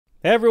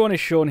Hey everyone,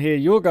 it's Sean here,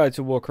 your guide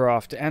to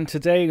Warcraft, and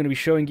today I'm going to be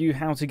showing you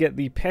how to get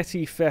the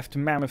Petty Theft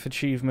Mammoth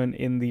achievement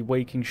in the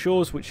Waking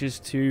Shores, which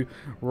is to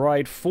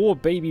ride 4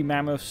 baby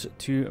mammoths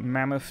to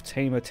Mammoth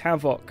Tamer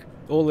Tavok.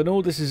 All in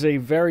all, this is a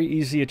very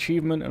easy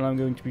achievement, and I'm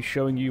going to be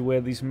showing you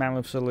where these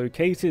mammoths are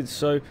located.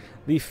 So,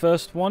 the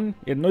first one,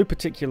 in no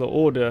particular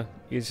order,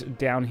 is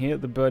down here,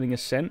 the Burning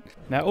Ascent.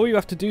 Now, all you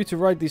have to do to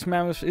ride these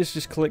mammoths is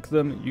just click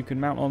them, you can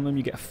mount on them,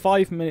 you get a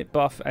 5-minute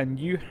buff, and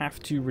you have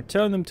to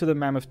return them to the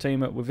Mammoth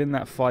Tamer within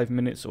that 5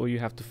 minutes, or you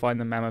have to find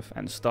the mammoth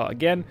and start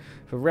again.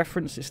 For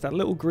reference, it's that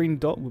little green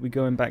dot, we'll be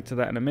going back to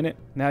that in a minute.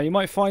 Now, you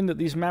might find that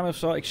these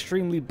mammoths are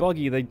extremely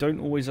buggy, they don't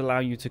always allow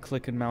you to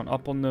click and mount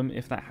up on them.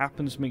 If that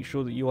happens, make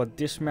sure that you are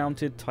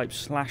dismounted, type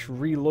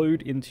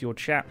 /reload into your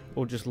chat,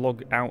 or just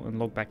log out and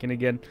log back in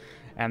again,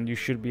 and you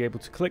should be able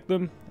to click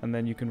them, and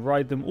then you can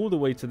ride them all the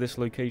way to this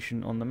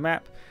location on the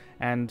map.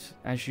 And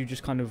as you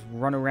just kind of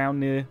run around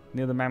near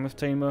the Mammoth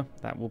Tamer,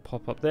 that will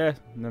pop up there,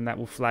 and then that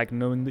will flag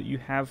knowing that you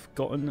have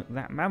gotten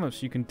that mammoth.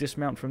 So you can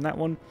dismount from that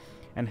one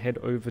and head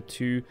over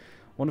to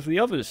one of the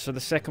others. So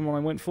the second one I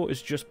went for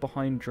is just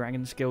behind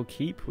Dragonscale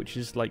Keep, which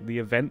is like the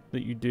event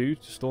that you do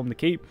to storm the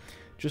keep.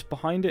 Just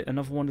behind it,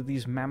 another one of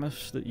these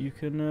mammoths that you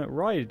can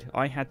ride.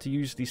 I had to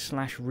use the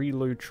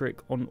 /reload trick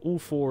on all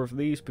 4 of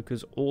these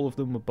because all of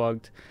them were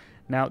bugged.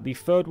 Now, the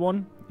third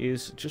one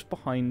is just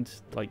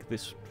behind like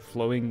this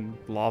flowing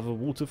lava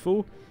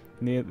waterfall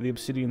near the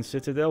Obsidian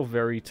Citadel,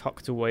 very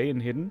tucked away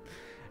and hidden.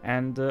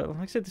 And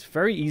like I said, it's a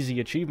very easy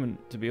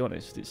achievement, to be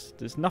honest.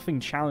 There's nothing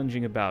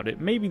challenging about it.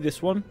 Maybe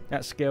this one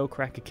at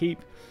Scale-Cracker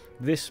Keep.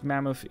 This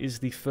mammoth is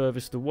the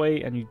furthest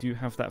away, and you do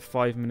have that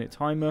 5-minute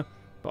timer.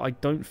 But I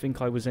don't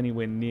think I was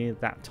anywhere near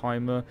that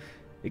timer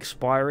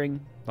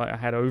expiring. Like, I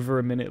had over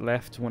a minute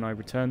left when I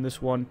returned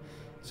this one.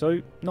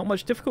 So, not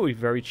much difficulty.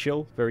 Very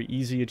chill, very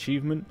easy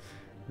achievement.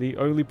 The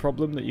only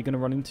problem that you're going to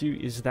run into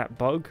is that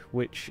bug,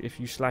 which if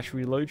you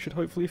 /reload should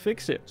hopefully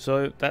fix it.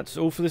 So, that's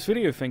all for this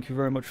video. Thank you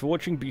very much for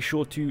watching. Be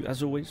sure to,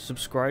 as always,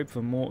 subscribe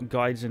for more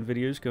guides and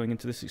videos going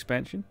into this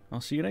expansion.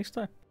 I'll see you next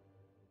time.